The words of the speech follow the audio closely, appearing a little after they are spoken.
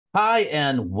Hi,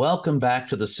 and welcome back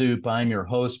to The Soup. I'm your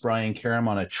host, Brian Karem,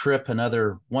 on a trip,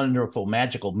 another wonderful,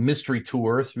 magical mystery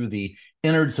tour through the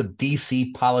innards of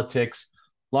DC politics.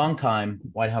 Longtime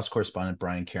White House correspondent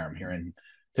Brian Karem here. And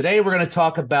today we're going to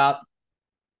talk about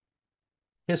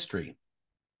history.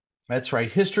 That's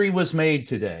right. History was made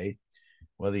today,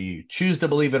 whether you choose to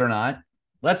believe it or not.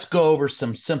 Let's go over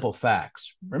some simple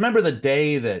facts. Remember the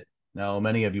day that, no,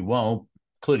 many of you won't,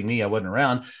 including me, I wasn't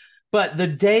around. But the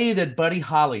day that Buddy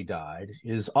Holly died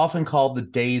is often called the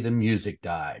day the music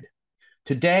died.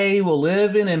 Today will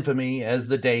live in infamy as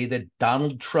the day that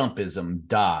Donald Trumpism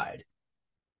died.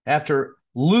 After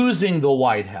losing the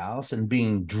White House and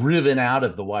being driven out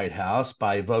of the White House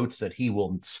by votes that he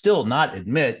will still not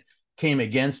admit came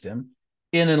against him,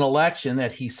 in an election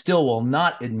that he still will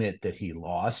not admit that he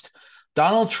lost,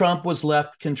 Donald Trump was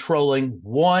left controlling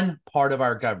one part of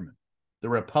our government, the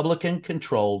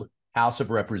Republican-controlled House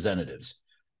of Representatives,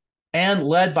 and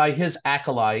led by his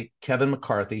acolyte, Kevin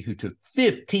McCarthy, who took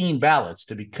 15 ballots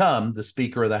to become the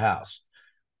Speaker of the House.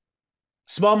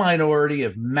 A small minority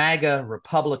of MAGA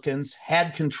Republicans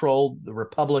had controlled the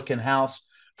Republican House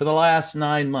for the last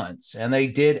 9 months, and they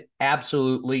did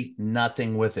absolutely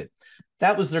nothing with it.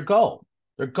 That was their goal.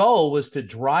 Their goal was to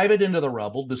drive it into the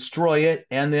rubble, destroy it,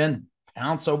 and then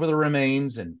pounce over the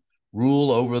remains and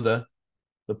rule over the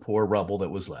poor rubble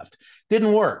that was left.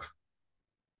 Didn't work.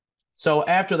 So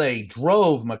after they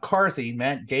drove McCarthy,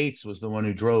 Matt Gaetz was the one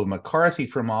who drove McCarthy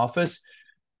from office.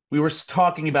 We were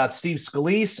talking about Steve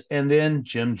Scalise and then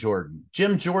Jim Jordan.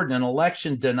 Jim Jordan, an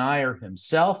election denier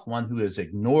himself, one who has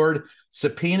ignored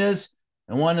subpoenas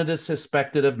and one that is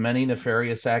suspected of many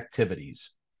nefarious activities.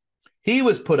 He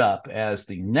was put up as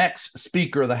the next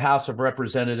Speaker of the House of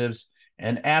Representatives,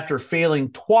 and after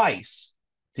failing twice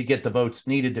to get the votes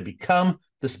needed to become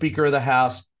the Speaker of the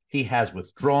House, he has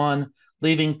withdrawn,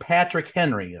 leaving Patrick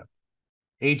Henry, an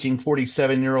aging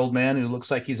 47-year-old man who looks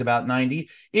like he's about 90,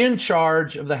 in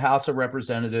charge of the House of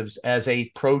Representatives as a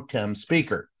pro tem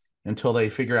speaker until they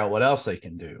figure out what else they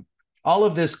can do. All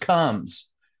of this comes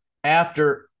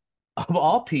after, of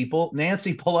all people,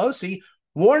 Nancy Pelosi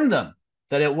warned them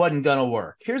that it wasn't going to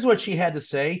work. Here's what she had to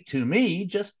say to me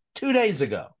just 2 days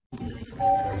ago.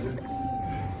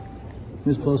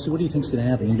 Ms. Pelosi, what do you think is going to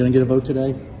happen? You going to get a vote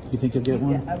today? You think you'll get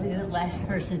one? Yeah, I'll be the last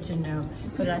person to know,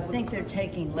 but I think they're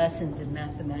taking lessons in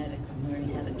mathematics and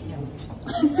learning how to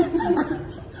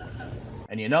count.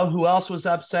 And you know who else was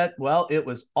upset? Well, it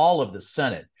was all of the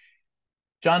Senate.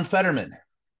 John Fetterman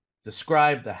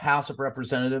described the House of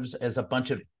Representatives as a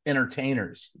bunch of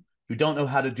entertainers who don't know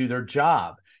how to do their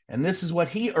job. And this is what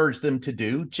he urged them to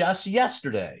do just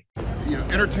yesterday.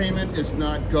 Entertainment is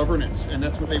not governance, and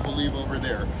that's what they believe over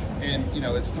there. And,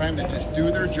 it's time to just do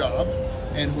their job.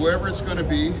 And whoever it's going to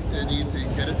be, they need to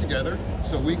get it together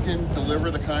so we can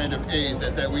deliver the kind of aid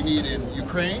that we need in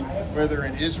Ukraine, whether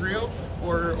in Israel,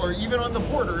 or even on the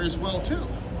border as well, too.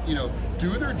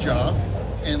 Do their job,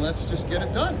 and let's just get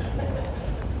it done.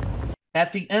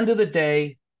 At the end of the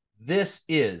day, this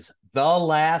is the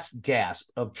last gasp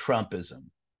of Trumpism.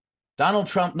 Donald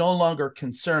Trump no longer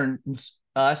concerns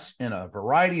us in a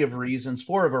variety of reasons,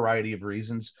 for a variety of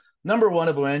reasons. Number one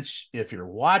of which, if you're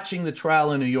watching the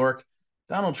trial in New York,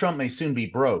 Donald Trump may soon be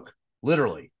broke,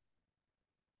 literally.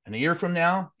 And a year from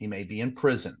now, he may be in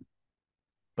prison.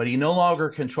 But he no longer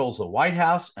controls the White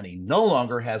House, and he no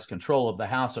longer has control of the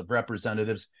House of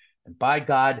Representatives. And by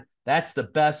God, that's the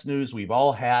best news we've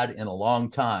all had in a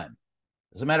long time.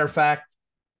 As a matter of fact,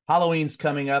 Halloween's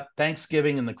coming up.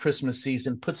 Thanksgiving and the Christmas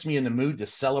season puts me in the mood to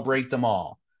celebrate them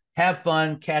all. Have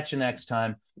fun. Catch you next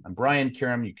time. I'm Brian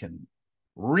Karem. You can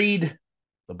read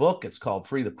the book. It's called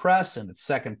Free the Press, and it's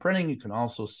second printing. You can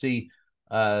also see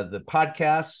the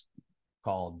podcast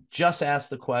called Just Ask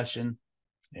the Question,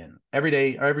 and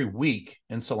every week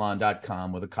in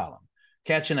salon.com with a column.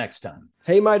 Catch you next time.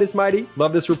 Hey, Midas Mighty.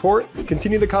 Love this report?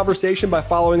 Continue the conversation by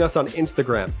following us on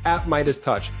Instagram at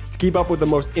MeidasTouch to keep up with the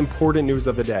most important news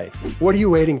of the day. What are you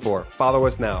waiting for? Follow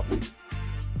us now.